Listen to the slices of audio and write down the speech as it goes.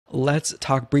Let's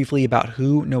talk briefly about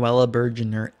who Noella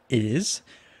Bergener is.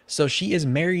 So she is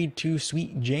married to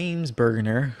Sweet James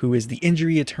Bergener, who is the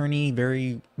injury attorney,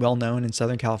 very well known in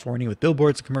Southern California with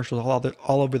billboards and commercials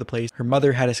all over the place. Her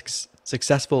mother had a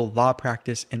successful law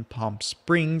practice in Palm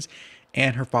Springs,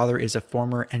 and her father is a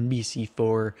former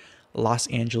NBC4 Los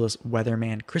Angeles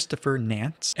weatherman Christopher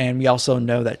Nance. And we also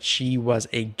know that she was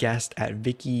a guest at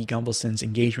Vicki Gunvalson's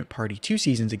engagement party 2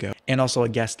 seasons ago, and also a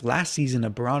guest last season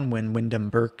of Bronwyn Wyndham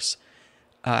Burke's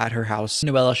at her house.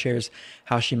 Noella shares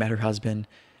how she met her husband,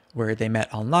 where they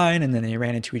met online and then they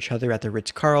ran into each other at the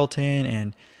Ritz-Carlton,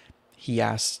 and he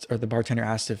asked, or the bartender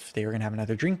asked if they were going to have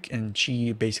another drink, and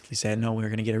she basically said, no, we're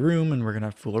going to get a room and we're going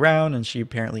to fool around. And she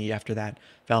apparently, after that,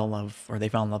 fell in love, or they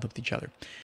fell in love with each other.